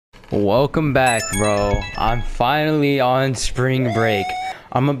Welcome back, bro. I'm finally on spring break.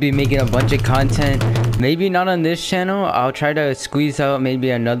 I'm gonna be making a bunch of content. Maybe not on this channel. I'll try to squeeze out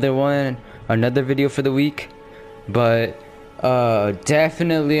maybe another video for the week. But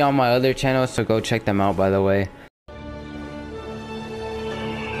definitely on my other channel, so go check them out, by the way.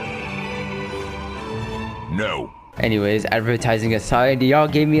 No. Anyways, advertising aside, y'all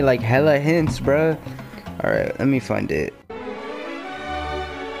gave me like hella hints, bro. Alright, let me find it.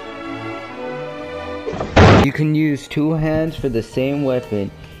 You can use two hands for the same weapon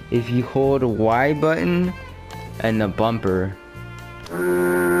if you hold Y button and the bumper.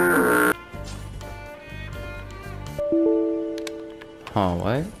 Huh,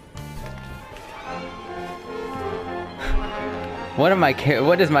 what? What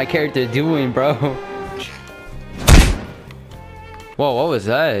is my character doing, bro? Whoa, what was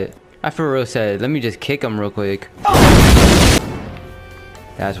that? I for real said, let me just kick him real quick.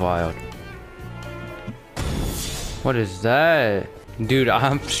 That's wild. What is that? Dude,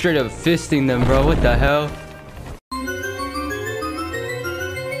 I'm straight up fisting them, bro. What the hell?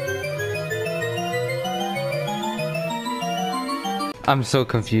 I'm so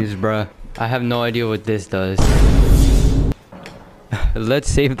confused, bro. I have no idea what this does. Let's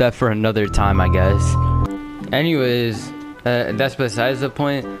save that for another time, I guess. Anyways, that's besides the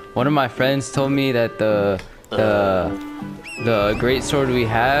point. One of my friends told me that the greatsword we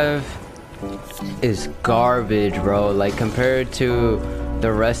have is garbage, bro. Like, compared to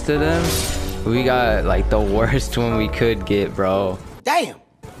the rest of them, we got like the worst one we could get, bro. Damn.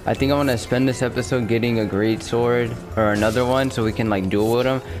 I think I want to spend this episode getting a greatsword or another one so we can like dual wield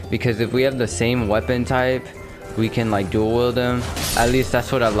them, because if we have the same weapon type, we can like dual wield them. At least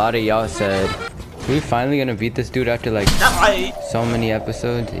that's what a lot of y'all said. We finally gonna beat this dude after like so many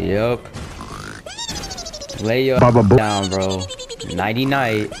episodes. Yup. Lay your down, bro. Nighty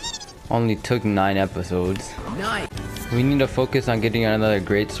night. Only took 9 episodes. Nice. We need to focus on getting another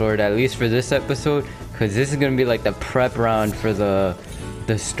greatsword, at least for this episode, because this is gonna be like the prep round for the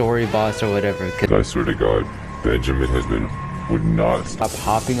story boss or whatever. I swear to God, Benjamin would not stop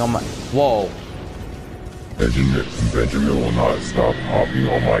hopping on my. Whoa. Benjamin will not stop hopping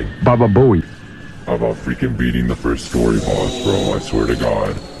on my Baba Booey. How about freaking beating the first story boss, bro? I swear to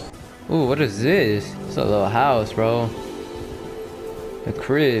God. Ooh, what is this? It's a little house, bro. A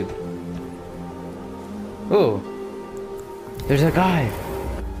crib. Ooh. There's a guy.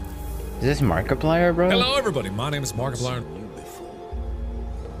 Is this Markiplier, bro? Hello, everybody. My name is Markiplier.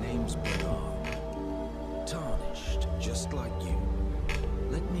 Name's Bernard. Tarnished, just like you.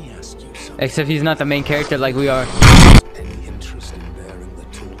 Let me ask you something. Except he's not the main character like we are. Any interest in bearing the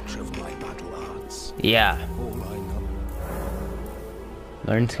torch of my battle arts? Yeah. All I know.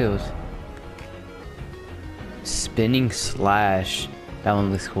 Learn skills. Spinning slash. That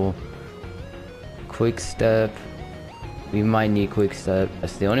one looks cool. Quick step. We might need quick step.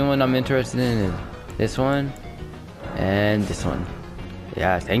 That's the only one I'm interested in. Is this one and this one.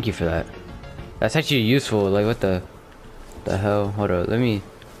 Yeah, thank you for that. That's actually useful. Like, what the hell? Hold up. Let me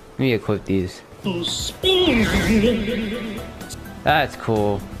equip these. That's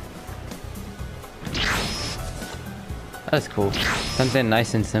cool. That's cool. Something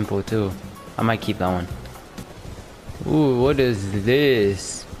nice and simple too. I might keep that one. Ooh, what is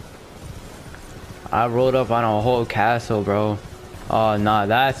this? I rolled up on a whole castle, bro. Oh, nah,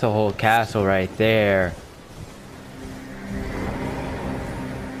 that's a whole castle right there.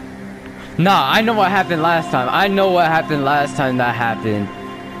 Nah, I know what happened last time. I know what happened last time that happened.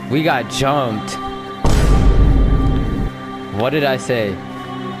 We got jumped. What did I say?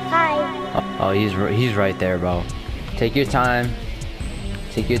 Hi. Oh, he's right there, bro. Take your time.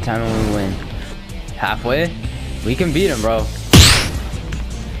 Take your time when we win. Halfway? We can beat him, bro.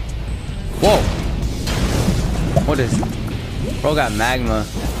 Whoa. What is... Bro got magma.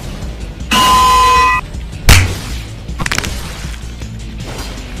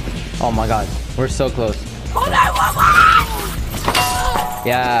 Oh my god. We're so close.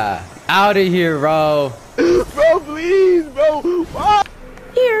 Yeah. Out of here, bro. Bro, please, bro. What?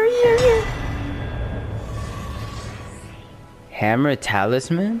 Here. Hammer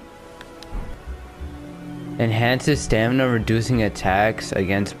talisman? Enhances stamina, reducing attacks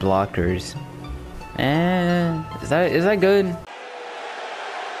against blockers. Is that good?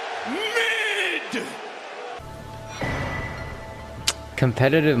 Mid.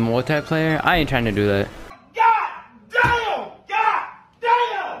 Competitive multiplayer? I ain't trying to do that. God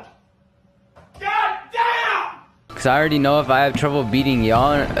damn. Cause I already know if I have trouble beating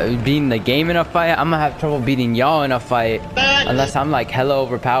y'all, beating the game in a fight, I'm gonna have trouble beating y'all in a fight. Unless I'm like hella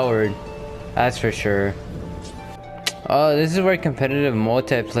overpowered. That's for sure. Oh, this is where competitive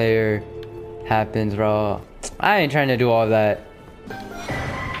multiplayer happens, bro. I ain't trying to do all that.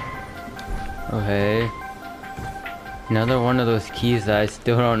 Okay. Another one of those keys that I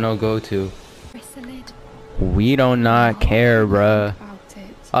still don't know go to. We do not care, bruh.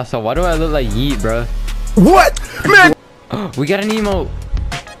 Also, why do I look like Yeet, bruh? What? Man! We got an emote.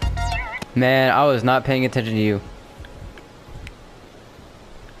 Man, I was not paying attention to you.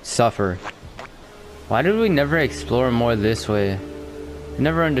 Suffer. Why did we never explore more this way? I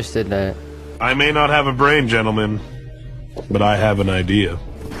never understood that. I may not have a brain, gentlemen, but I have an idea.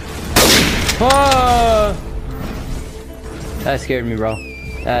 Oh! That scared me, bro.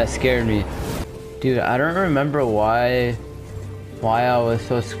 That scared me. Dude, I don't remember why I was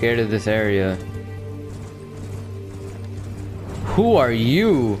so scared of this area. Who are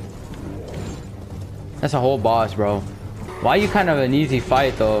you? That's a whole boss, bro. Why you kind of an easy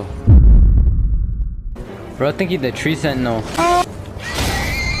fight, though? Bro, I think he's the tree sentinel.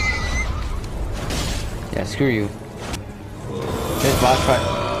 Yeah, screw you. This boss fight.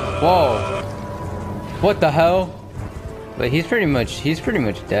 Whoa. What the hell? But he's pretty much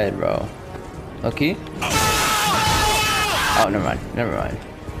dead, bro. Okay. Oh, never mind. Never mind.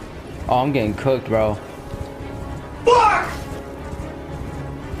 Oh, I'm getting cooked, bro. Fuck!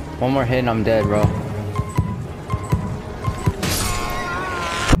 One more hit and I'm dead, bro.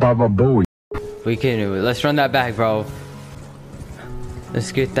 Baba Booey. We can do it. Let's run that back, bro.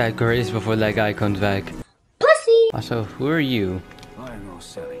 Let's get that grace before that guy comes back. Pussy. Also, who are you? I am no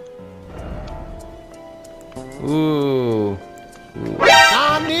silly. Ooh.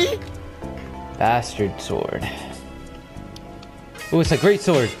 Omni? Bastard sword. Ooh, it's a great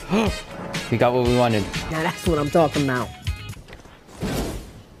sword. We got what we wanted. Now that's what I'm talking about.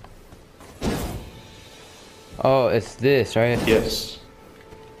 Oh, it's this, right? Yes.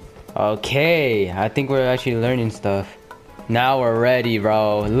 Okay, I think we're actually learning stuff. Now we're ready,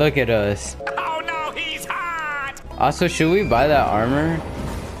 bro. Look at us. Oh no, he's hot! Also, should we buy that armor?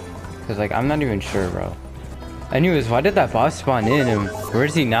 Cause like, I'm not even sure, bro. Anyways, why did that boss spawn in him? Where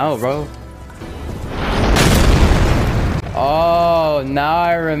is he now, bro? Oh, now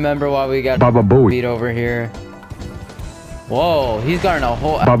I remember why we got Baba Booey. beat over here. Whoa, he's gotten a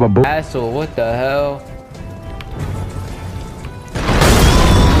whole Baba Booey. asshole. What the hell?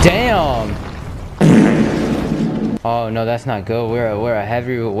 Damn. Oh no, that's not good. We're a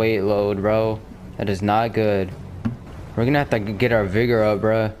heavy weight load, bro. That is not good. We're gonna have to get our vigor up,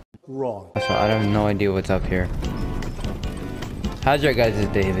 bro. Wrong. So I have no idea what's up here. How's your guys'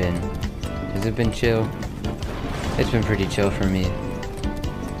 day been? Has it been chill? It's been pretty chill for me.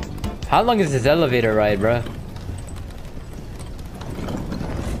 How long is this elevator ride, bro?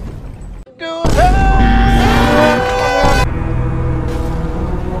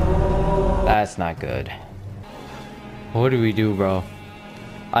 That's not good. What do we do, bro?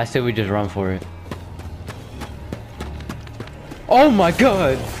 I say we just run for it. Oh my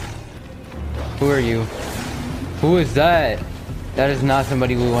god! Who are you? Who is that? That is not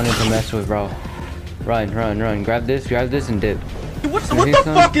somebody we wanted to mess with, bro. Run, run, run. Grab this and dip. What the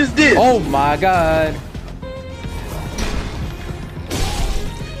fuck is this? Oh my god!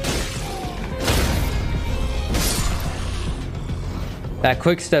 That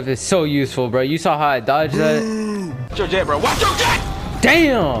quick step is so useful, bro. You saw how I dodged that? Watch your jet, bro. Watch your jet!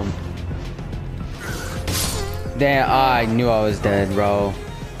 Damn! Damn, I knew I was dead, bro.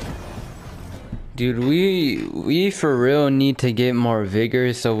 Dude, we for real need to get more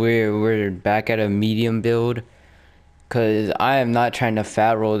vigor, so we're back at a medium build. Cause I am not trying to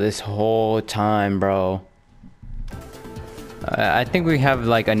fat roll this whole time, bro. I think we have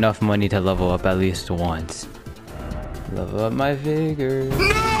like enough money to level up at least once. Level up my vigor.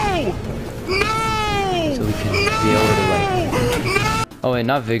 No! No! So we can be able to like. Oh wait,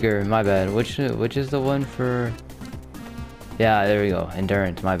 not vigor. My bad. Which is the one for? Yeah, there we go.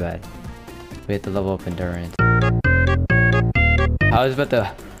 Endurance. My bad. We have to level up endurance. I was about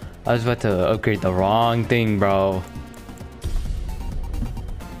to upgrade the wrong thing, bro.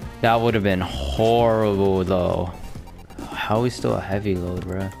 That would have been horrible, though. How are we still a heavy load,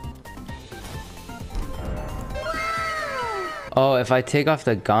 bro? Oh, if I take off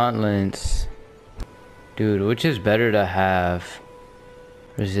the gauntlets, dude, which is better to have?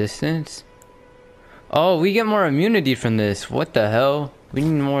 Resistance? Oh, we get more immunity from this. What the hell? We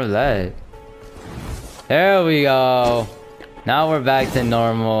need more of that. There we go. Now we're back to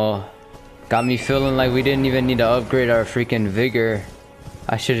normal. Got me feeling like we didn't even need to upgrade our freaking vigor.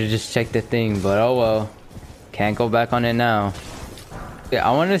 I should have just checked the thing, but oh well. Can't go back on it now. Yeah,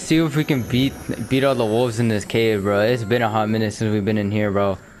 I want to see if we can beat all the wolves in this cave, bro. It's been a hot minute since we've been in here,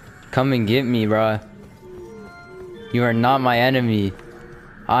 bro. Come and get me, bro. You are not my enemy.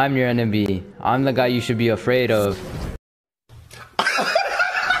 I'm your enemy. I'm the guy you should be afraid of.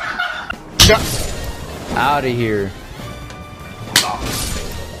 Out of here.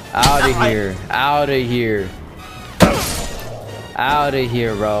 Out of here. Out of here. Out of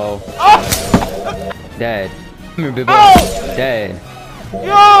here, bro. Dead. Come here, big boy. Dead.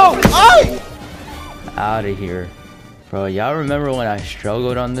 Out of here. Bro, y'all remember when I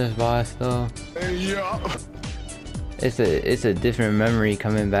struggled on this boss though? Yeah. It's a different memory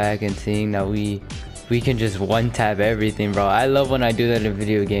coming back and seeing that we can just one tap everything, bro. I love when I do that in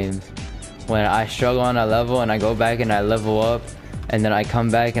video games. When I struggle on a level and I go back and I level up and then I come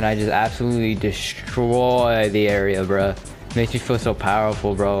back and I just absolutely destroy the area, bro. Makes me feel so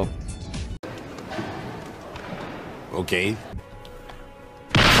powerful, bro. Okay.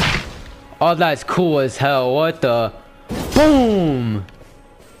 Oh, that's cool as hell. What the? Boom!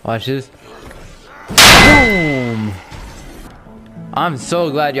 Watch this. Boom! I'm so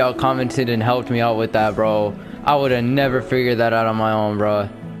glad y'all commented and helped me out with that, bro. I would have never figured that out on my own, bro.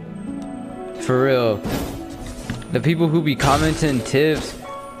 For real. The people who be commenting tips,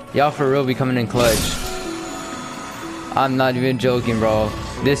 y'all for real be coming in clutch. I'm not even joking, bro.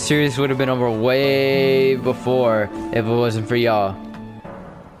 This series would have been over way before if it wasn't for y'all.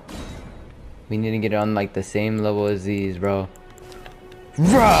 We need to get on like the same level as these, bro.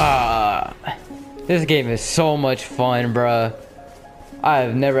 Rah! This game is so much fun, bro. I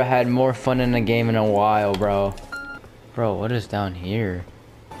have never had more fun in a game in a while, bro. Bro, what is down here?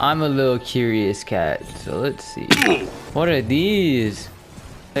 I'm a little curious cat, so let's see. What are these?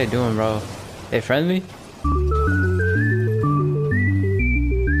 What are they doing, bro? They friendly?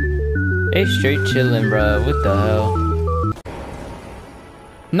 They straight chilling, bro. What the hell?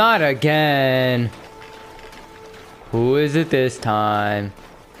 Not again. Who is it this time?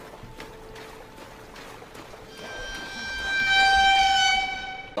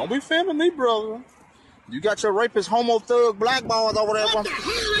 Don't be filming me, brother. You got your rapist homo thug black balls over there, bro.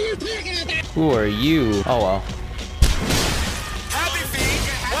 Who are you? Oh well. Happy feet.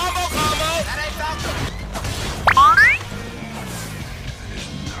 One more combo.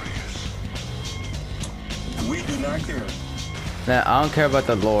 We do not care. Nah, I don't care about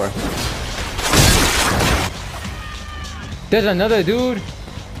the lore. There's another dude.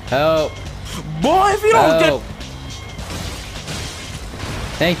 Help. Boy, if you don't Help.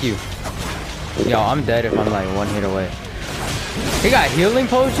 Thank you. Yo, I'm dead if I'm like one hit away. He got healing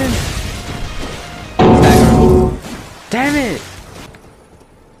potions? Damn it!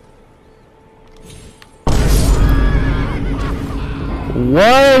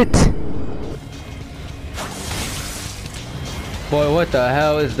 What? Boy, what the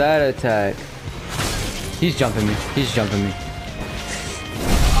hell is that attack? He's jumping me. He's jumping me.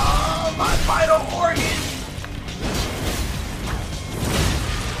 Oh, my vital organ.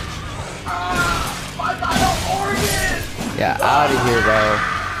 My vital organ. Yeah, out of here, bro.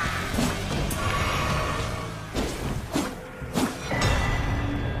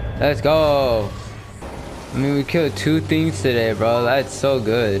 Let's go. I mean, we killed 2 things today, bro. That's so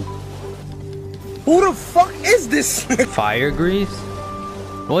good. Who the fuck is this? Fire grease?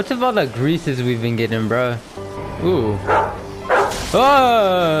 What's with all the greases we've been getting, bro? Ooh.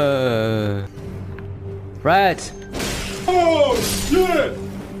 Oh! Rats! Oh shit!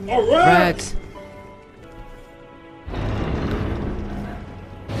 Alright! Rats!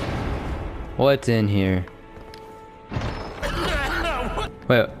 What's in here?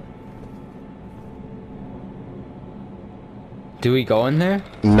 Wait. Do we go in there?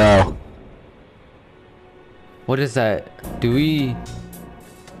 No. What is that? Do we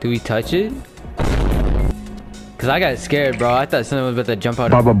touch it? Cause I got scared, bro. I thought something was about to jump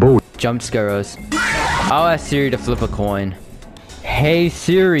out and jump scare us. I'll ask Siri to flip a coin. Hey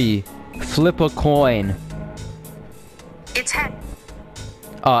Siri, flip a coin. It's head.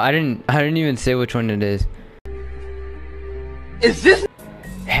 Oh, I didn't even say which one it is. Is this?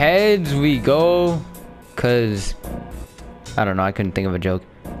 Heads we go, cause I don't know. I couldn't think of a joke.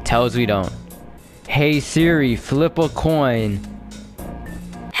 Tails we don't. Hey Siri, flip a coin.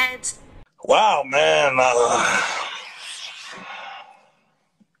 Heads. Wow, man.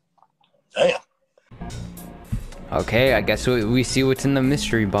 Damn. Okay, I guess we see what's in the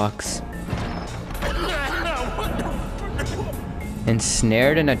mystery box.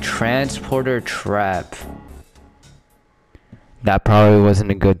 Ensnared in a transporter trap. That probably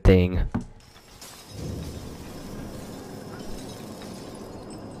wasn't a good thing.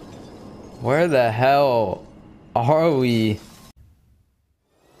 Where the hell are we?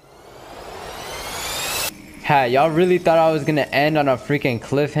 Ha, y'all really thought I was gonna end on a freaking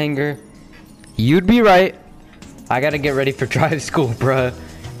cliffhanger? You'd be right. I gotta get ready for drive school, bruh.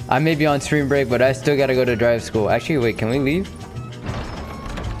 I may be on spring break, but I still gotta go to drive school. Actually, wait, can we leave?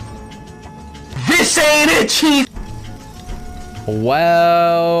 This ain't it, Chief!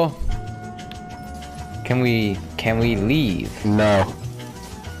 Well... Can we leave? No.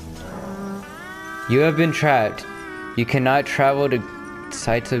 You have been trapped. You cannot travel to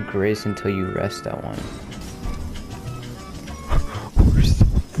sites of grace until you rest at one.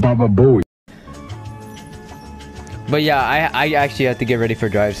 Baba Booey. But yeah, I actually have to get ready for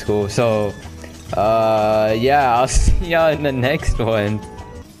drive school. So, yeah, I'll see y'all in the next one.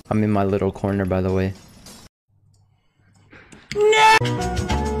 I'm in my little corner, by the way. No!